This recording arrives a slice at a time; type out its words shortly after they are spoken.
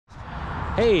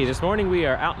Hey, this morning we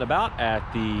are out and about at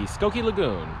the Skokie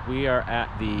Lagoon. We are at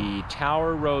the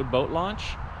Tower Road boat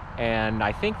launch, and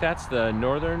I think that's the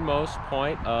northernmost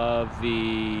point of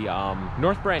the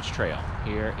North Branch Trail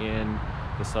here in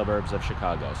the suburbs of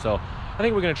Chicago. So I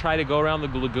think we're going to try to go around the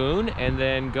lagoon and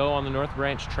then go on the North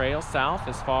Branch Trail south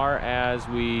as far as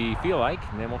we feel like,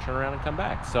 and then we'll turn around and come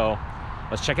back. So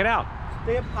let's check it out.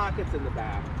 They have pockets in the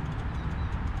back.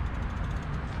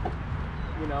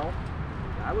 You know,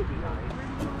 that would be nice.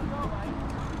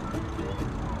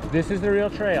 This is the real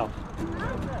trail.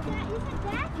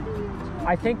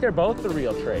 I think they're both the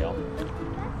real trail.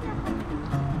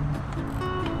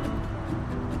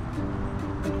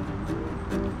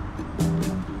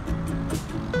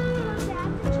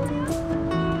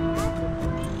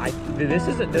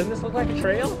 Doesn't this look like a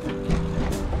trail?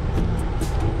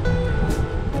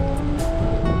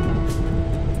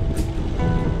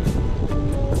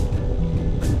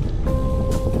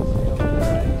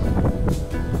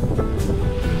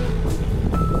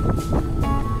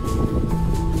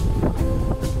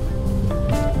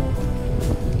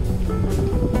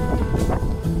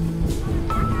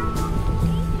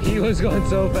 He was going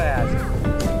so fast.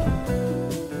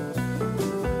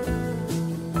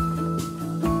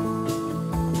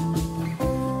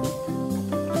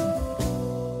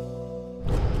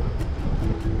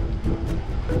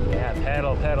 Yeah,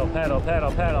 pedal, pedal, pedal,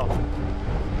 pedal, pedal.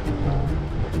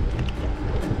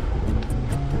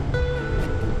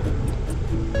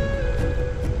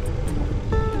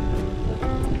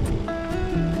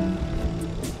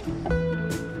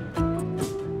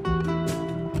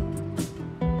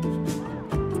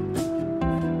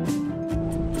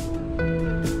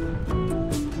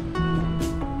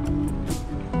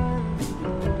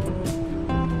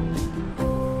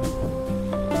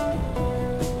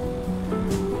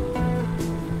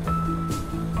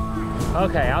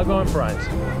 Okay, I'll go in front.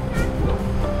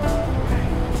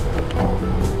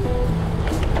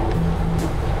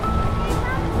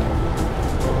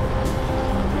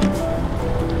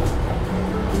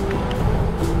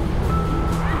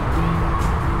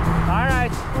 All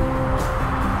right.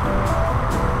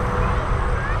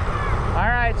 All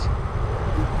right.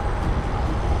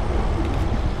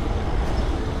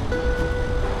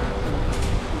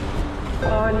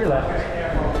 On your left.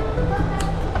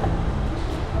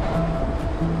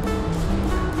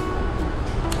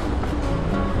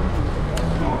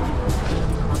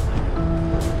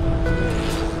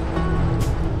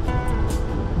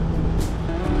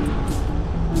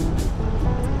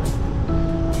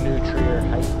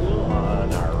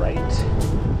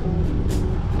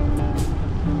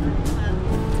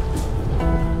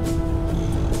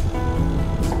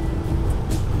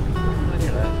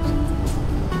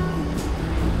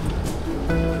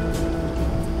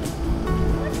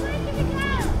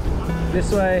 This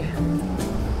way.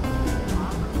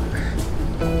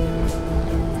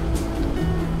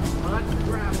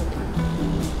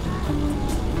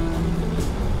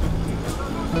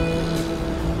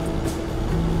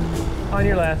 On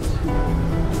your left.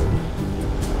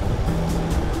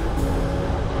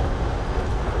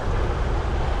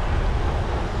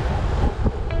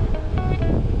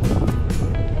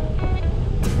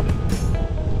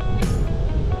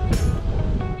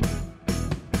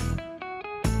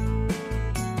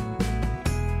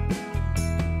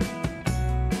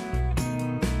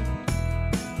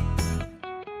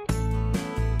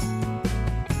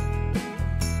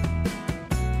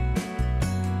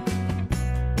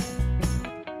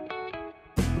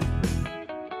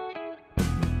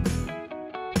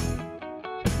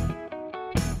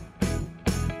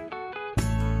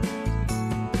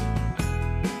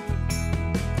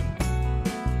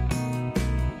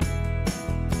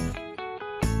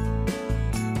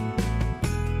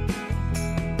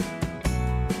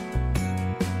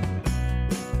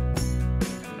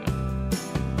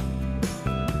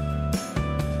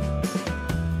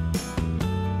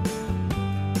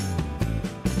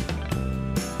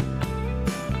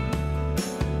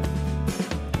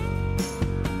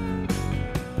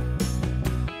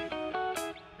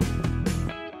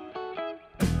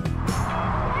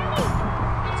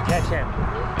 Catch him.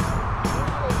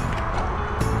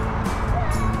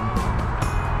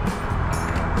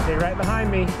 Stay right behind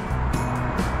me.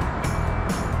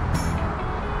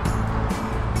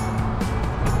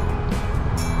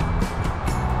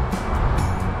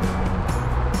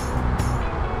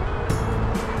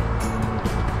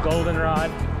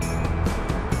 Goldenrod.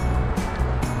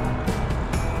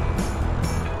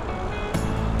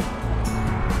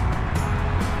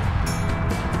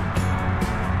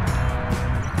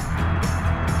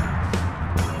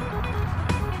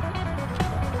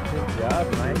 Good job,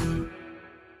 Mike.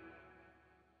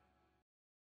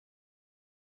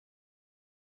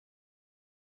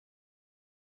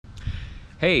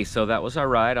 Hey, so that was our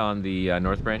ride on the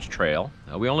North Branch Trail.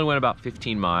 We only went about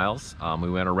 15 miles. We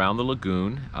went around the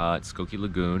lagoon at Skokie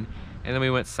Lagoon, and then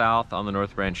we went south on the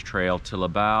North Branch Trail till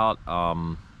about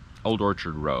Old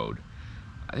Orchard Road.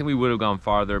 I think we would have gone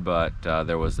farther, but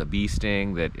there was a bee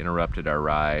sting that interrupted our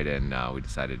ride, and we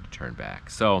decided to turn back.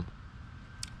 So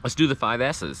let's do the 5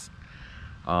 S's.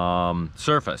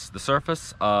 Surface. The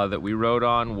surface that we rode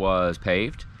on was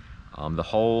paved. The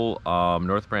whole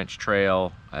North Branch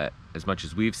Trail, as much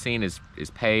as we've seen, is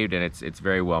paved, and it's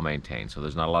very well maintained. So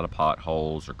there's not a lot of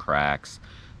potholes or cracks.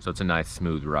 So it's a nice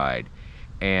smooth ride.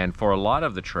 And for a lot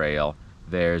of the trail,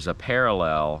 there's a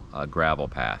parallel gravel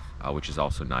path, which is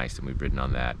also nice, and we've ridden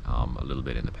on that a little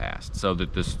bit in the past. So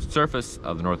the surface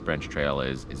of the North Branch Trail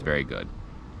is very good.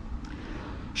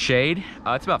 Shade,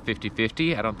 it's about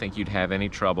 50-50. I don't think you'd have any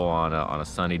trouble on a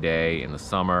sunny day in the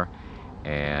summer.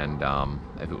 And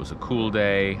if it was a cool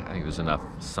day, I think there's enough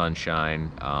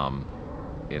sunshine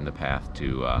in the path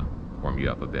to warm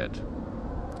you up a bit.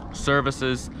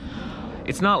 Services,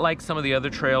 it's not like some of the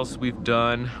other trails we've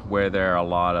done where there are a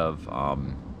lot of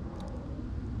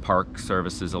park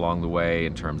services along the way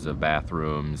in terms of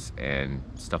bathrooms and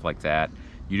stuff like that.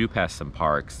 You do pass some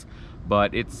parks,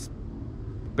 but it's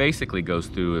basically goes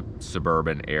through a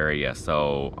suburban area,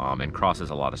 so and crosses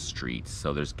a lot of streets,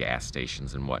 so there's gas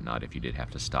stations and whatnot if you did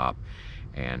have to stop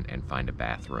and find a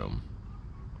bathroom.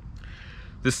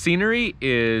 The scenery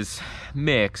is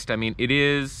mixed. I mean, it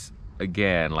is,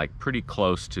 again, like pretty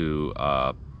close to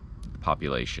the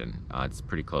population. It's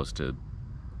pretty close to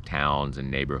towns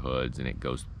and neighborhoods, and it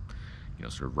goes, you know,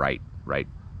 sort of right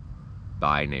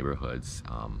by neighborhoods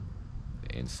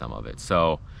in some of it.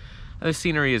 So the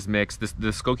scenery is mixed. The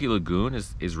Skokie Lagoon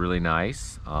is really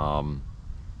nice.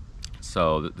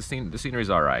 So the scenery is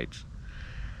all right.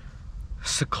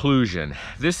 Seclusion.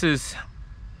 This is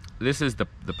the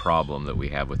problem that we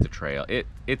have with the trail.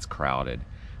 It's crowded,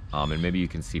 and maybe you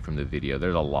can see from the video.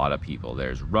 There's a lot of people.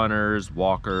 There's runners,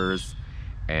 walkers,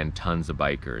 and tons of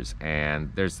bikers.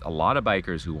 And there's a lot of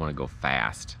bikers who want to go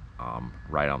fast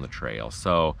right on the trail.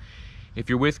 So if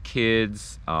you're with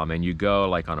kids and you go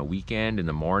like on a weekend in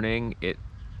the morning,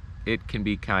 it can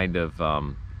be kind of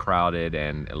crowded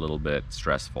and a little bit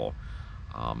stressful.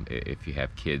 If you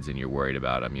have kids and you're worried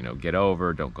about them, you know, get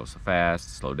over, don't go so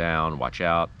fast, slow down, watch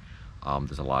out.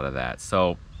 There's a lot of that.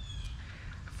 So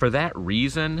for that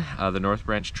reason, the North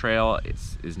Branch Trail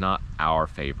is not our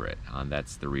favorite.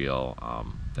 That's the real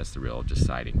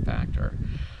deciding factor.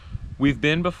 We've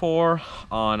been before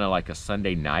on like a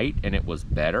Sunday night, and it was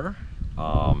better.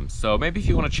 So maybe if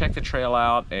you want to check the trail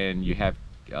out and you have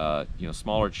you know,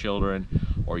 smaller children,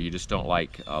 or you just don't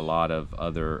like a lot of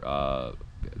other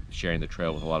sharing the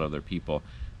trail with a lot of other people,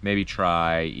 maybe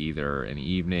try either an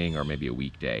evening or maybe a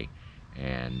weekday,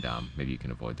 and maybe you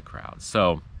can avoid the crowd.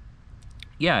 So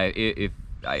yeah, if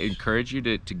I encourage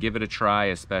you to give it a try,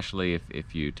 especially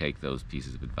if you take those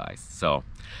pieces of advice. So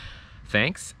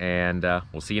thanks, and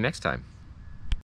we'll see you next time.